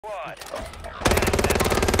I'm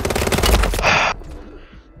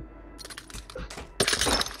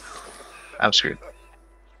screwed.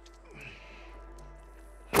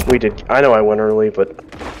 We did. I know I went early, but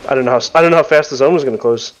I don't know how fast the zone was going to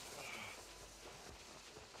close.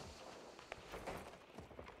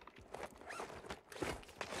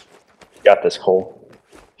 Got this, Cole.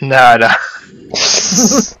 Nah. Your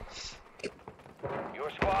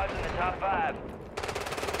squad's in the top 5.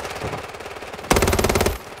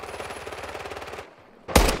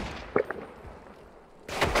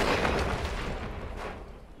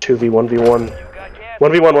 Two v 1v1. You got gas. 1v1.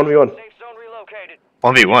 1v1. Safe zone relocated.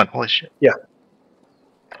 1v1. Holy shit. Yeah.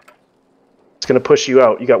 It's going to push you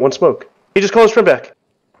out. You got one smoke. He just called his friend back.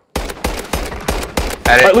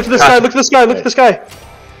 Alright, look at this guy. Look at this guy. Look at this guy.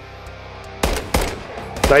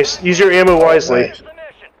 Nice. Use your ammo wisely. Here's the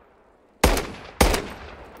mission.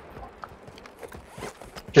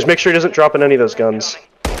 Just make sure he doesn't drop in any of those guns.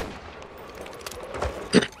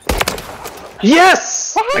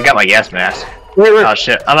 Yes! I got my gas mask. Wait. Oh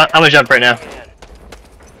shit. I'm gonna jump right now. Head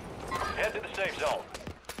to the safe zone.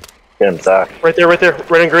 Get him, Zach. Right there. Red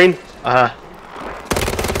and green. Uh-huh.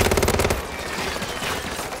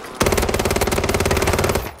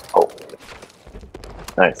 Oh.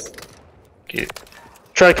 Nice. Cute.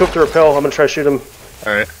 Try to cook the rappel. I'm going to try to shoot him.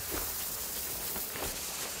 Alright.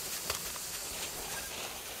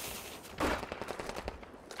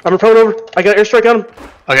 I'm rappelling over. I got an airstrike on him.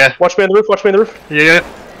 Okay. Watch me on the roof. Watch me on the roof. Yeah.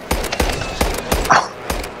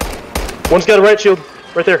 One's got a right shield.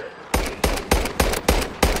 Right there.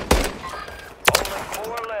 Only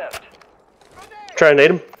 4 left. Try to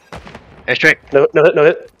nade him. Airstrike. No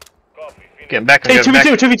hit. Copy. Getting back. Hey,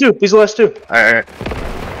 2v2. 2v2. These are the last two. Alright.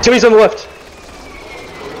 Timmy's on the left.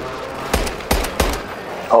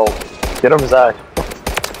 Oh. Get him, Zach.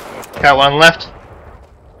 Got one left.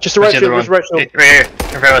 Just a right Where's the shield. other Just a right shield. Right here.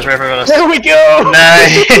 In front of us. Right in front of us. There we go.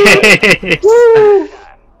 Nice. Woo!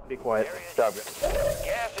 Be quiet. Stop.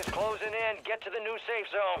 Gas is closing in. Get to the new safe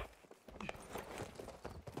zone.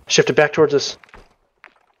 Shift it back towards us.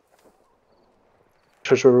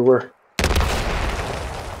 Towards where we were.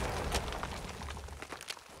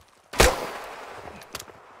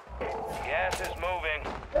 Gas is moving.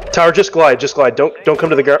 Tower, just glide. Just glide. Don't come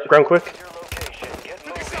to the ground quick. Your location. Get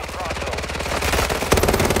moving pronto.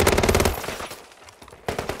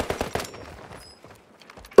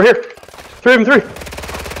 We're here. 3 of them. 3.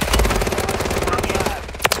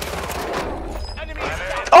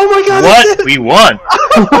 Oh my god! What? We won.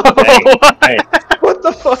 Hey. What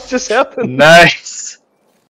the fuck just happened? Nice.